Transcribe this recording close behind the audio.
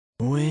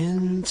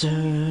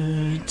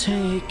Winter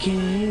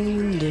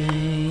taking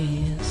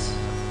days,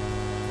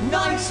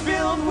 nights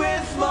filled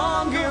with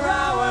longer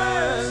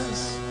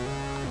hours.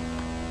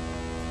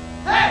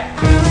 Hey!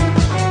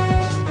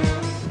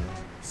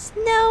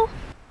 Snow.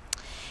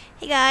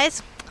 Hey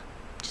guys,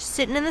 just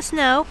sitting in the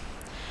snow.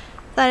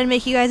 Thought I'd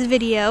make you guys a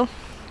video.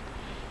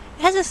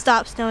 It hasn't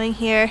stopped snowing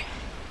here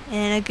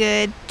in a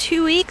good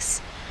 2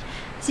 weeks.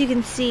 As you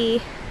can see,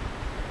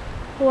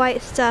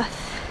 white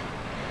stuff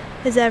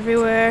is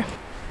everywhere.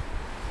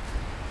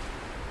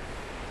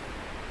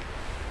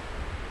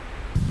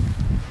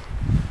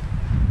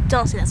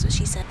 Don't say that's what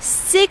she said.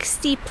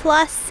 60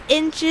 plus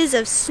inches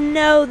of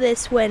snow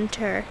this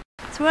winter.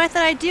 So what I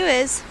thought I'd do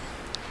is,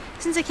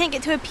 since I can't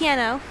get to a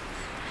piano,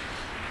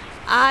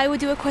 I would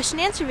do a question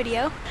and answer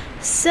video.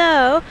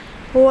 So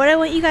what I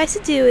want you guys to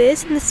do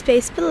is, in the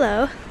space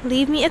below,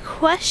 leave me a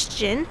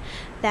question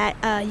that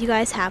you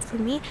guys have for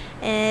me,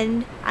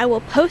 and I will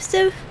post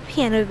a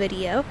piano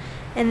video,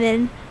 and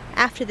then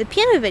after the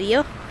piano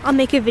video, I'll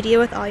make a video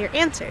with all your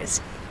answers.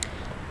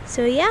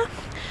 So yeah,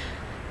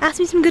 ask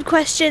me some good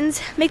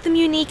questions, make them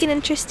unique and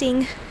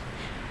interesting.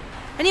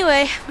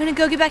 Anyway, I'm gonna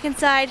go get back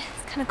inside.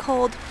 It's kind of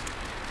cold.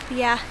 But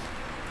yeah,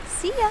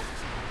 see ya,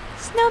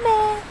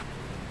 snowman.